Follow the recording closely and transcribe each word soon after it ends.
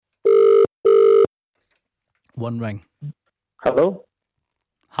One ring. Hello?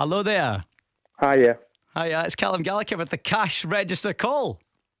 Hello there. Hiya. Hi, it's Callum Gallagher with the cash register call.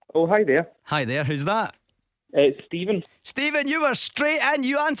 Oh, hi there. Hi there, who's that? It's Stephen. Stephen, you were straight in.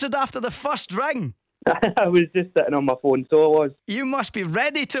 You answered after the first ring. I was just sitting on my phone, so I was. You must be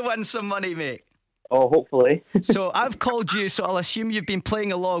ready to win some money, mate. Oh, hopefully. So I've called you, so I'll assume you've been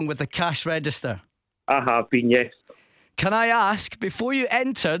playing along with the cash register. I have been, yes. Can I ask, before you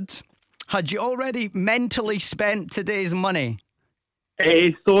entered, had you already mentally spent today's money?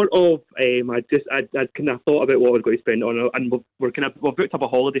 Sort of. I kind of thought about what I was going to spend on, and we've booked up a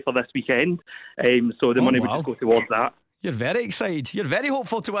holiday for this weekend. So the money would just go towards that. You're very excited. You're very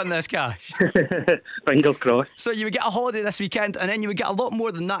hopeful to win this cash. Fingers crossed. So you would get a holiday this weekend, and then you would get a lot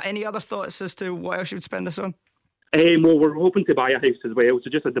more than that. Any other thoughts as to what else you would spend this on? Well, we're hoping to buy a house as well, so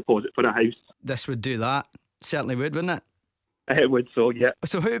just a deposit for a house. This would do that. Certainly would, wouldn't it? It would, so yeah.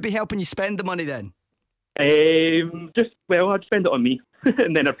 So who would be helping you spend the money then? I'd spend it on me.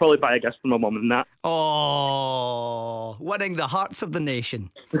 And then I'd probably buy a gift for my mum and that. Oh, winning the hearts of the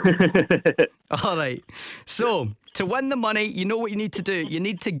nation. All right. So, to win the money, you know what you need to do. You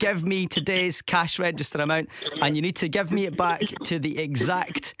need to give me today's cash register amount, and you need to give me it back to the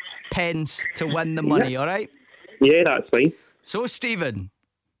exact pence to win the money, all right? Yeah, that's fine. So, Stephen,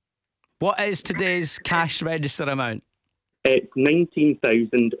 what is today's cash register amount? It's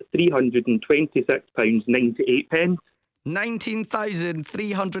 £19,326.98.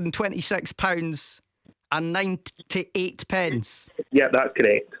 £19,326.98. Yeah, that's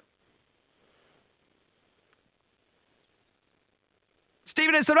correct.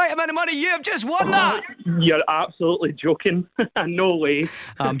 Stephen, it's the right amount of money. You have just won that. You're absolutely joking. No way.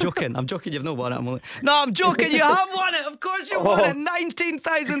 I'm joking. You've not won it. I'm joking. You have won it. Of course you won it.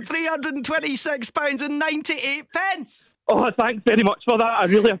 £19,326.98. Oh, thanks very much for that. I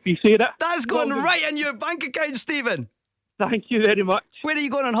really appreciate it. That's going right in your bank account, Stephen. Thank you very much. Where are you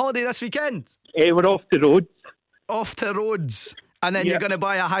going on holiday this weekend? We're off to Rhodes. Off to Rhodes. And then you're going to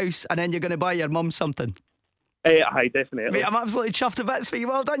buy a house, and then you're going to buy your mum something. Aye, definitely. Mate, I'm absolutely chuffed to bits for you.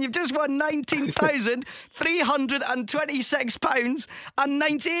 Well done. You've just won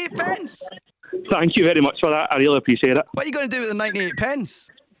 £19,326.98. Thank you very much for that. I really appreciate it. What are you going to do with the 98 pence?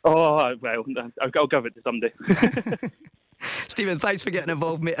 Oh, well, I'll give it to somebody. Stephen, thanks for getting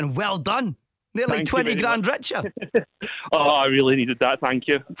involved, mate, and well done. Nearly Thank 20 grand much. richer. Oh, I really needed that. Thank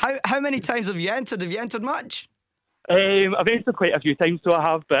you. How many times have you entered? Have you entered much? I've entered quite a few times, so I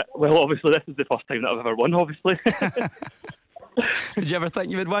have, but, well, obviously, this is the first time that I've ever won, obviously. Did you ever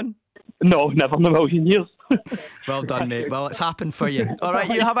think you would win? No, never in a million years. Well done, mate. Well, it's happened for you. All right,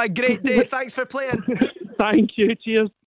 you have a great day. Thanks for playing. Thank you. Cheers.